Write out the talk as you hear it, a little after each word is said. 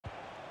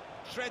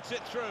threads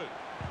it through.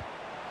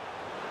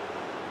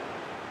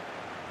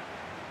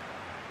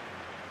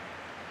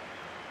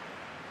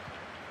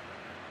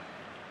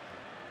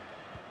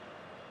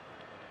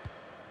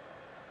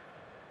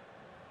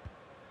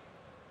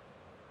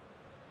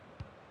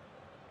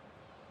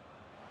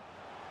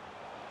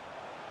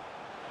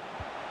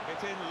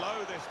 It's in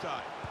low this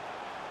time.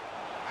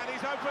 And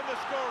he's opened the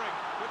scoring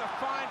with a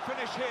fine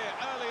finish here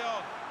early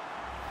on.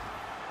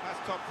 That's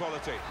top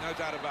quality, no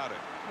doubt about it.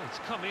 Well, it's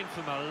come in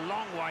from a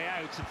long way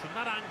out, and from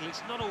that angle,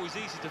 it's not always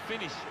easy to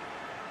finish.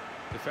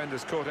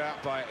 Defenders caught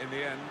out by it in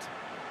the end.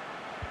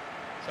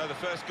 So the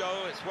first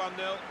goal, it's 1-0.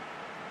 Well,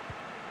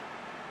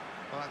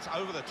 that's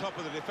over the top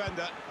of the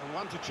defender, and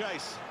one to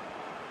chase.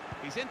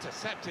 He's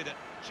intercepted at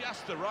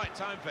just the right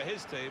time for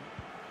his team.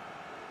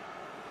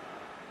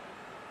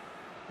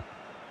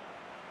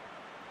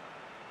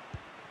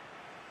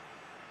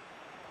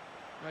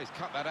 Well, he's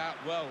cut that out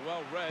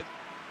well read.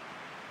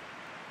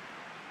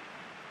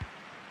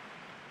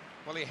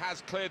 Well, he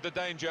has cleared the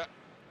danger.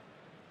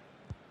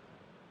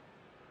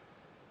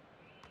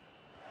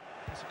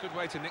 That's a good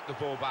way to nick the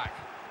ball back.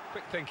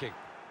 Quick thinking.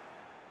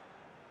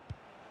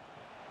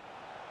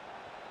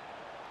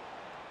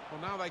 Well,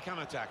 now they can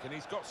attack, and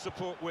he's got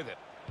support with it.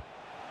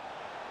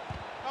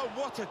 Oh,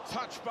 what a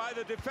touch by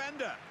the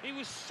defender! He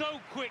was so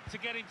quick to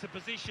get into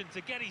position, to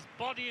get his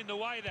body in the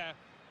way there.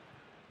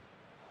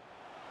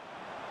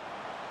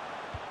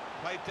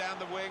 Played down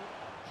the wing,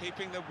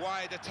 keeping the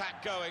wide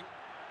attack going.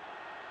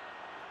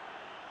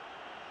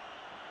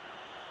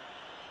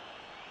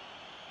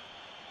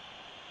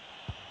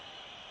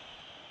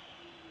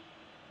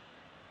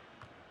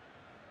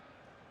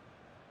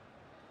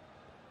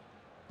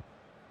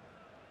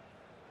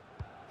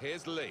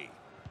 Here's Lee.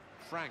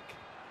 Frank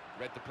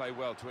read the play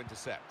well to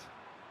intercept.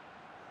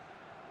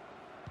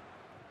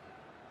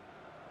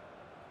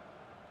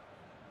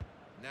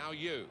 Now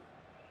you.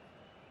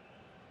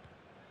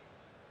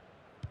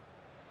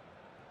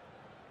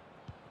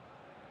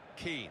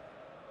 Keane.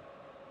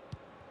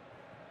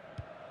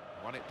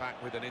 Won it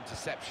back with an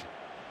interception.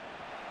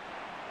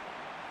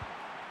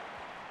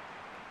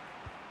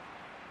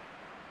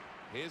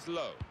 Here's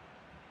Lowe.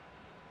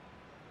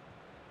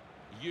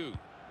 You.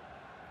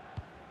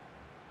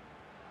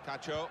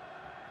 Cacho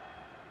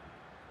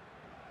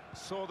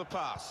saw the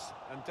pass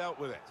and dealt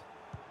with it.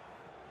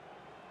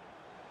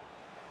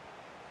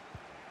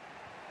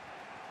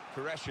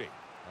 Qureshi,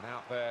 and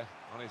out there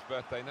on his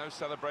birthday, no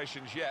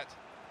celebrations yet.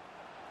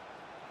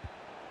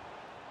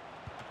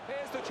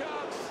 Here's the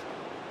chance,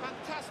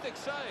 fantastic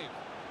save.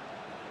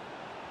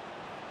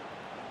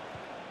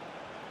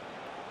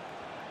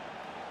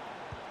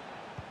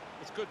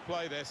 It's good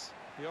play this,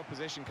 the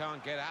opposition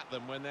can't get at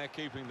them when they're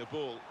keeping the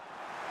ball.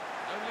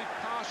 Only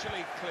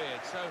partially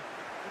cleared, so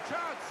the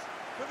chance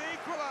for the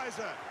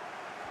equaliser.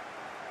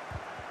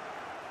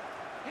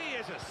 He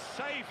is a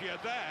saviour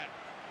there.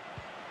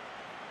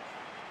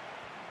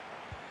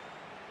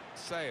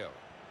 Sale.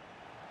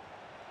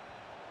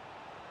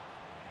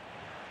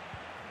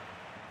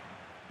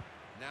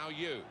 Now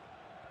you.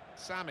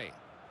 Sammy.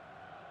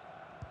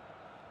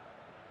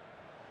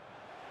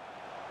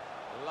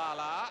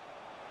 Lala.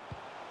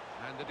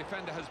 And the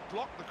defender has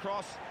blocked the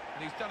cross,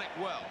 and he's done it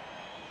well.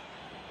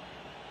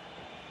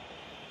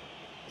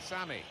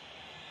 Sammy.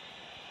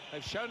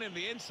 They've shown him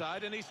the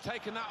inside, and he's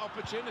taken that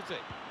opportunity.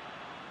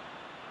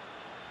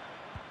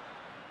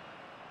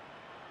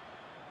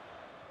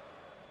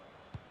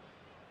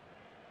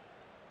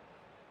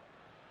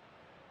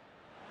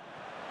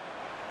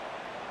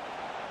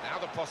 Now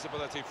the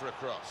possibility for a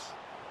cross.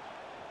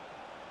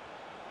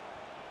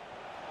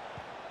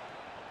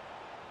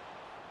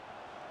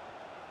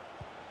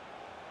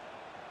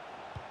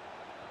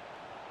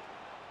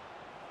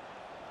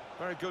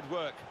 Very good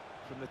work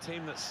from the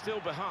team that's still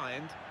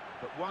behind,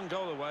 but one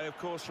goal away, of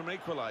course, from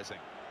equalising.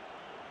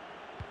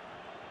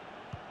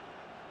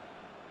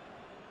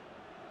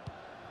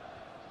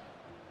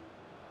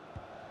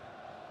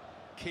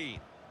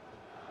 Keane.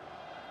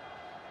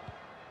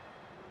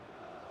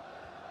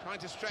 Trying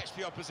to stretch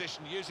the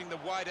opposition, using the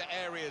wider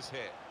areas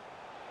here.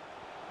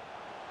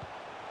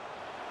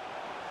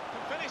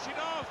 To finish it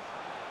off!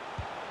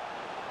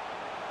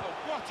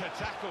 Oh, what a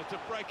tackle to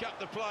break up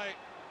the play.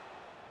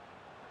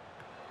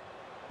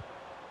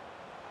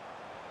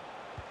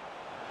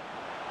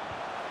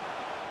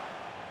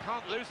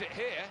 Can't lose it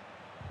here.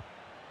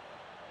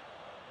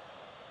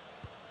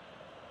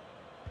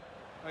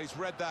 Well, he's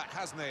read that,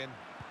 hasn't he, and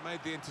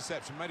made the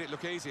interception. Made it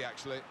look easy,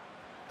 actually.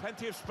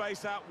 Plenty of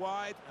space out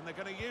wide, and they're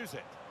going to use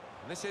it.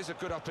 And this is a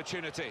good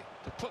opportunity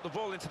to put the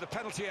ball into the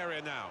penalty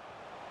area now.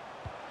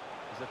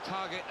 There's a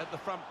target at the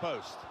front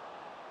post.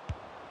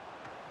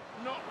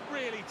 Not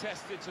really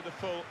tested to the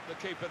full, the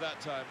keeper that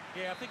time.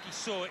 Yeah, I think he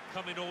saw it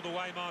coming all the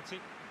way, Martin.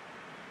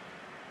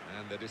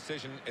 And the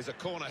decision is a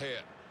corner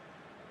here.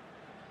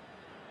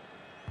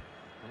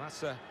 Well,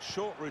 that's a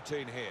short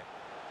routine here.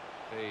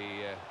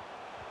 The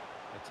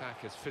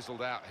attack has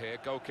fizzled out here.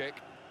 Goal kick.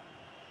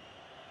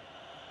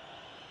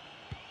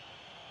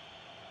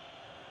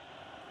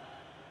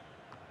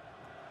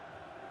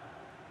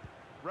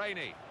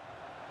 Rainey.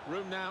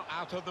 Room now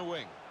out on the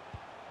wing.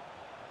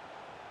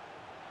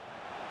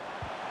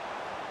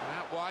 And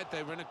out wide,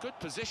 they were in a good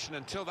position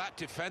until that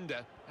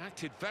defender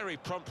acted very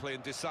promptly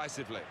and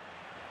decisively.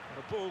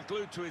 The ball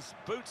glued to his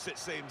boots, it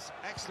seems.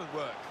 Excellent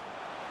work.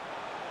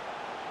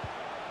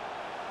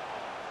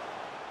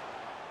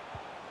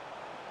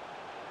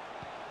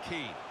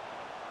 Keane.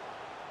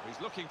 He's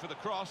looking for the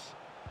cross.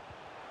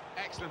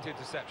 Excellent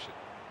interception.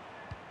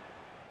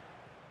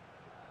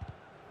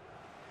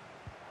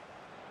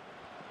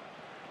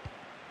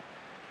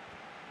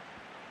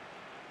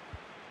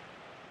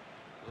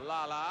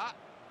 Lala.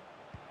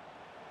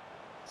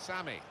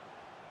 Sammy.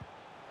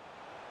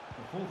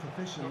 The fourth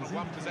official got a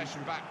one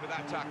possession back with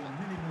that tackle.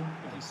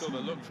 He saw the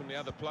look from the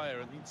other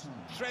player and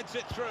threads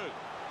it through.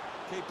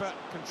 Keeper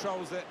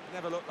controls it,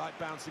 never looked like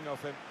bouncing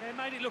off him. It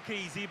made it look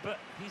easy, but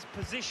his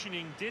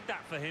positioning did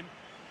that for him.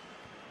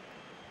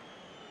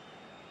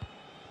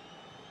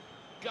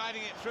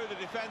 Guiding it through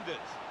the defenders.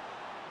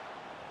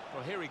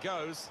 Well, here he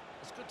goes.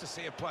 It's good to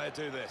see a player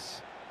do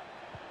this.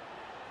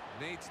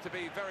 Needs to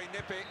be very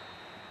nippy.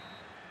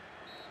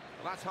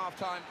 Well, that's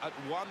half-time at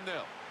 1-0.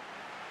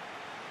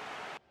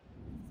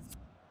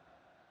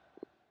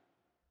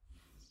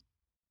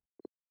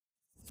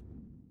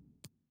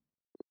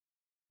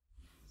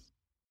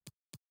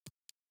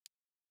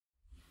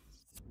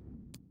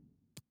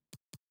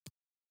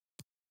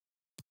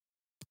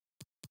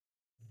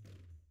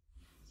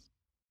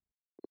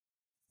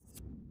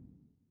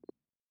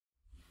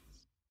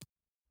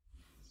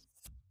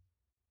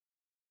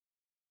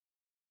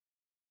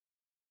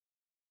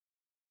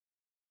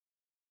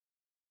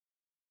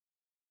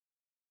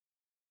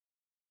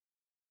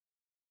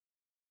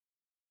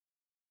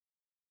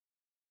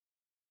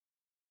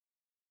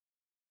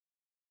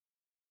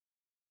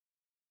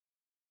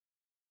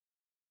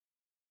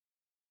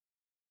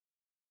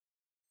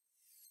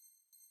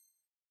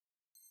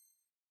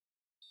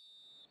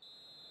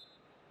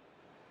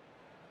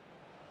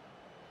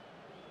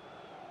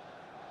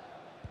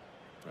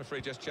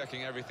 Referee just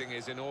checking everything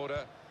is in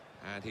order,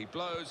 and he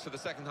blows for the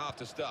second half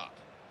to start.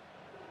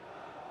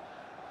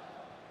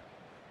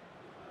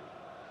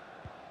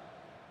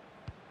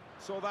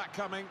 Saw that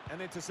coming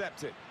and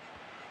intercepted.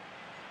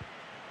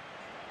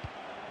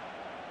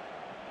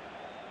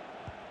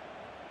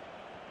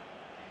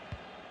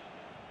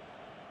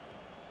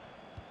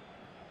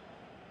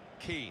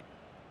 Keane.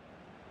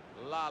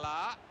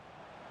 Lala.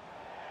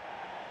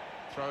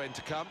 Throw in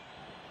to come.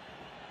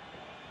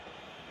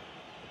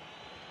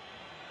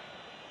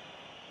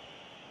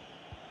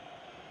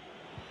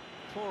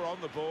 Poor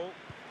on the ball.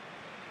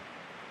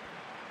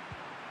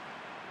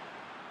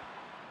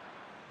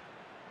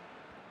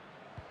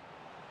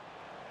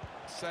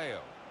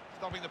 Sale.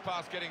 Stopping the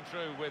pass getting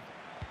through with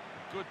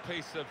a good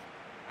piece of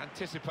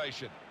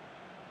anticipation.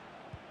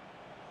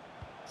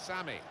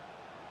 Sammy.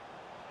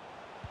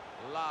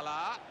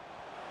 Lala.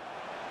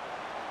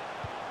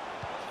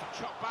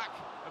 Chop back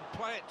and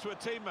play it to a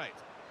teammate.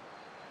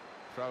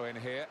 Throw in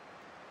here.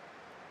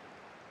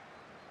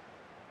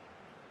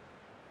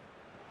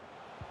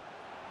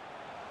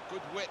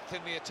 Good width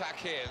in the attack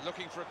here,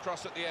 looking for a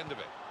cross at the end of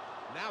it.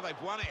 Now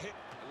they've won it.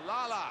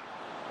 Lala.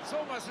 It's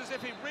almost as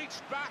if he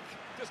reached back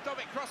to stop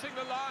it crossing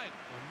the line.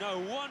 Well,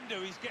 no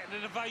wonder he's getting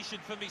an ovation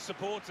from his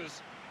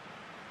supporters.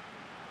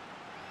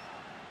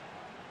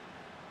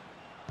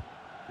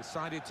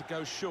 Decided to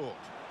go short.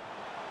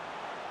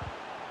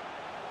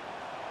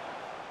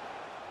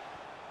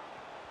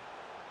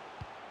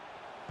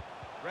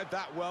 Read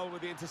that well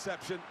with the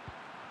interception.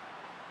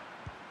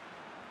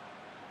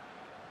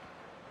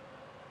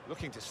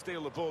 Looking to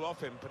steal the ball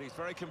off him, but he's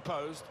very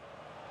composed.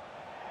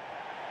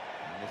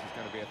 And this is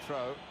going to be a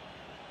throw.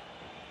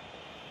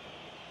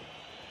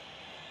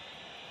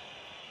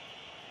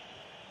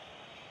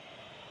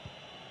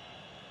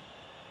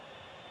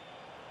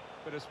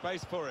 Bit of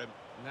space for him.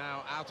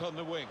 Now out on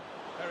the wing.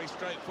 Very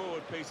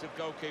straightforward piece of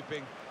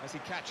goalkeeping as he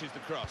catches the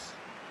cross.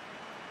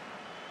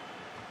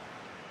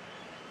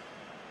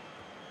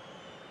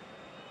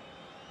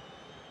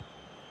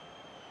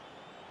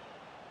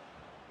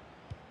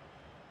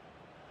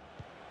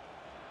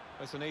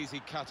 That's an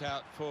easy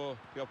cutout for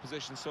the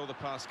opposition, saw the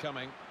pass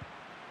coming.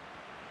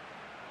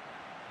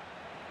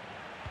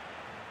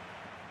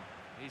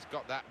 He's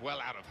got that well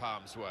out of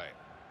harm's way.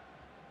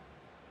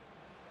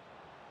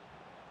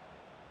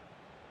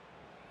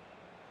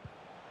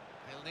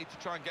 He'll need to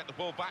try and get the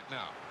ball back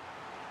now.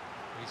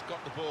 He's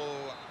got the ball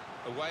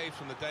away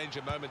from the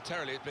danger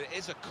momentarily, but it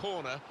is a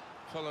corner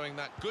following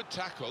that good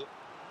tackle.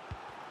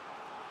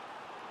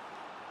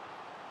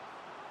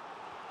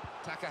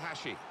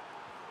 Takahashi.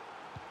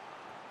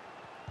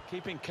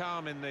 Keeping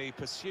calm in the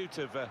pursuit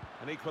of an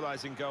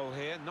equalising goal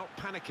here, not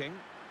panicking.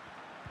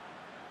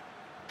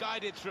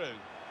 Guided through.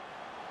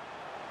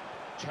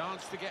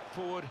 Chance to get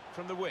forward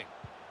from the wing.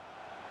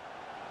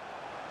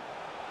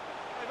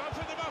 They've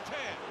opened them up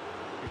here.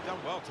 He's done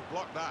well to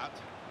block that.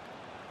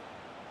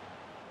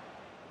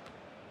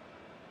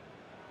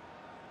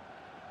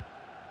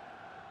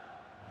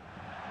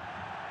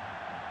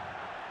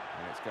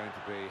 And it's going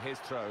to be his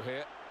throw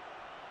here.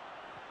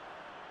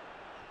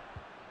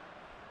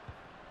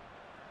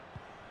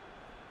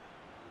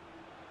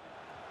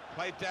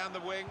 Played down the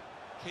wing,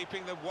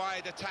 keeping the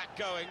wide attack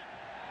going.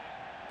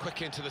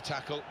 Quick into the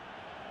tackle,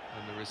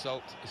 and the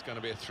result is going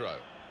to be a throw.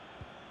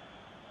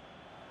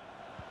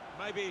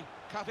 Maybe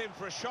cut in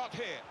for a shot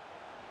here.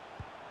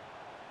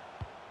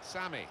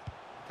 Sammy,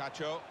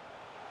 Cacho.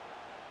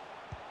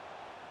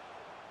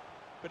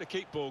 Bit of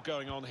keep ball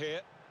going on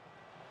here.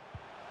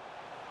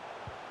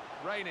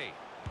 Rainey,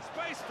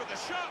 space for the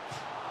shot.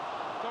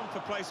 Gone for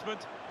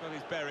placement, got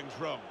his bearings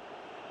wrong.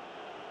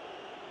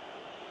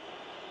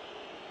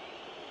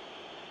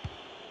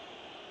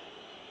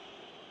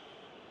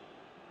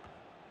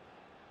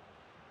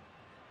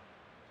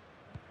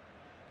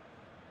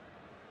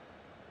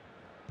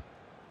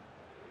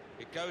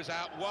 It goes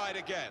out wide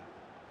again.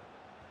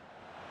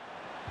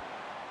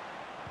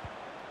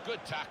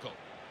 Good tackle.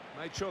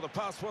 Made sure the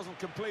pass wasn't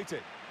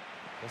completed.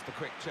 Just a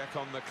quick check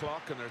on the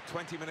clock, and there are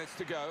 20 minutes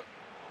to go.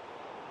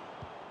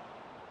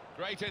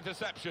 Great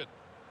interception.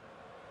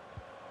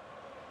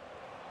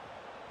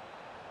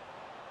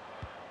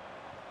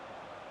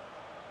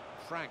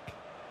 Frank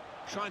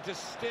trying to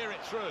steer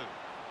it through.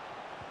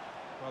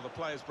 Well, the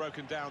player's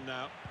broken down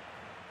now.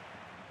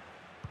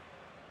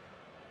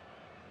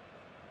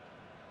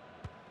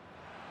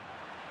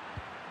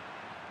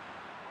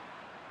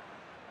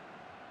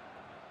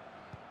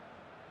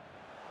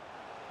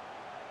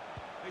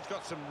 He's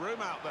got some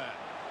room out there.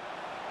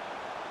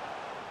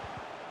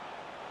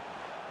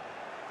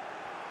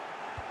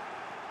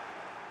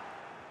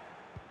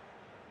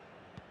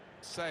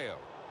 Sale.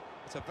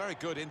 It's a very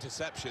good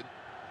interception.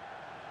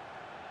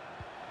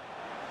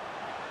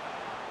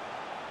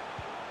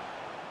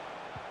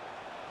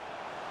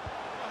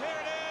 Well,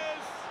 here it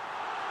is.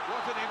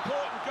 What an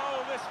important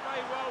goal this may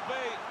well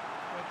be.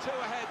 We're 2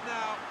 ahead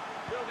now,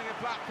 building a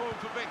platform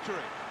for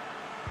victory.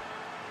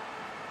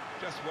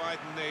 Just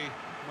widen the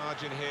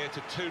margin here to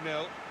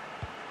 2-0.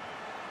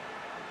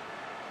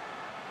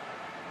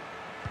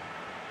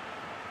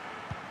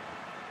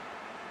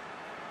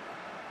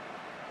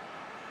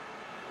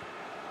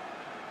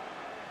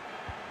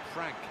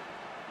 Frank.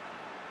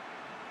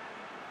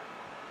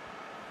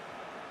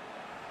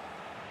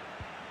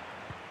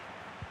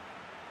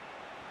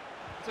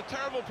 It's a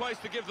terrible place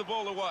to give the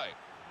ball away.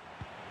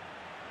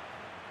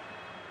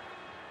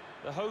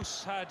 The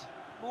hosts had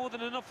more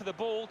than enough of the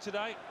ball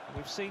today.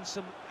 We've seen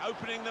some...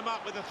 Opening them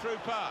up with a through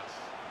pass.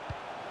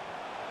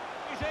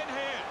 He's in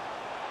here.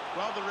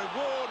 Well, the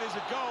reward is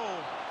a goal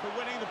for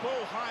winning the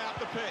ball high up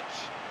the pitch.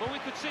 Well, we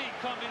could see it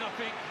coming, I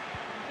think.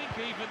 I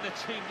think even the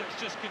team that's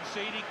just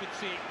conceding could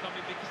see it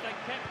coming, because they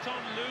kept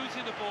on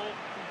losing the ball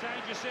in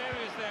dangerous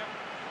areas there.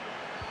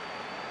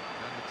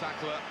 And the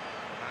tackler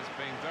has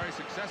been very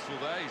successful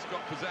there. He's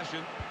got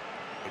possession.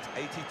 It's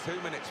 82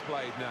 minutes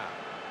played now.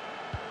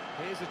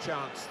 Here's a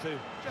chance to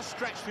just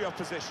stretch the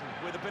opposition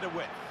with a bit of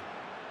width.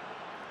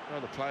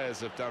 Well, the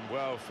players have done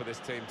well for this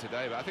team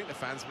today, but I think the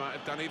fans might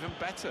have done even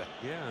better.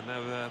 Yeah, and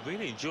they're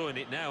really enjoying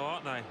it now,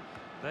 aren't they?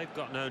 They've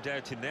got no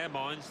doubt in their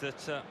minds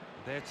that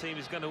their team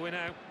is going to win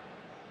out.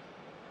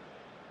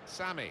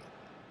 Sammy.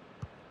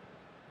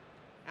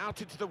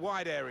 Out into the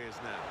wide areas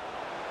now.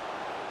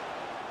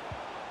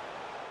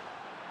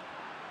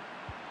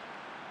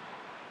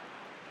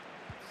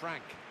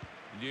 Frank.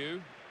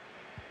 Liu.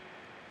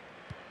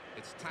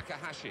 It's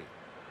Takahashi.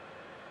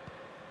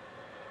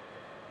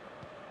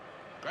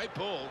 Great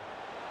ball.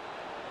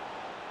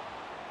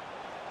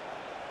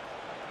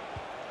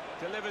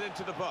 Delivered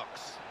into the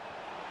box.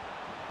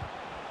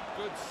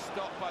 Good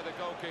stop by the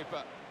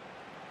goalkeeper.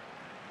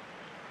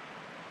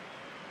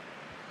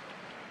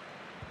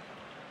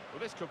 Well,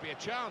 this could be a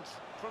chance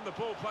from the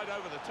ball played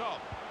over the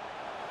top.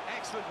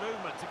 Excellent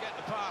movement to get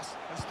the pass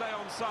and stay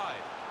onside.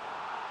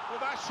 Well,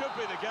 that should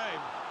be the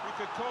game. You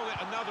could call it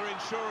another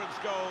insurance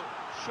goal.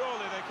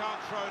 Surely they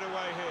can't throw it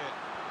away here.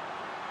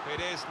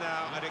 It is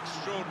now an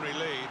extraordinary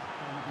lead,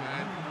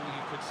 and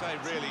you could say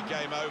really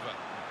game over.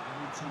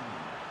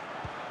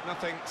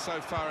 Nothing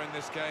so far in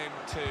this game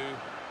to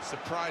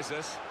surprise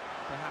us.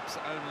 Perhaps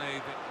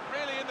only the...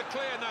 Really in the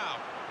clear now.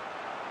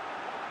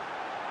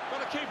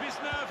 Got to keep his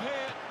nerve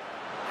here.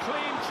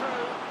 Clean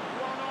through,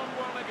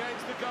 one-on-one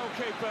against the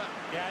goalkeeper.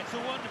 Yeah, it's a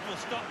wonderful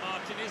stop,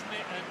 Martin, isn't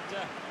it?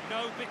 And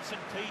no bits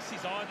and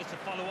pieces either to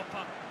follow up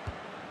on.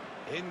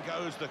 In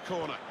goes the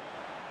corner.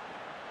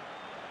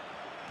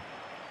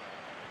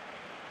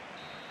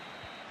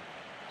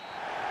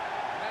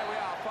 There we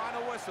are,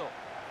 final whistle.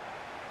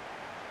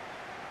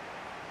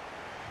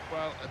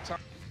 Well, a time...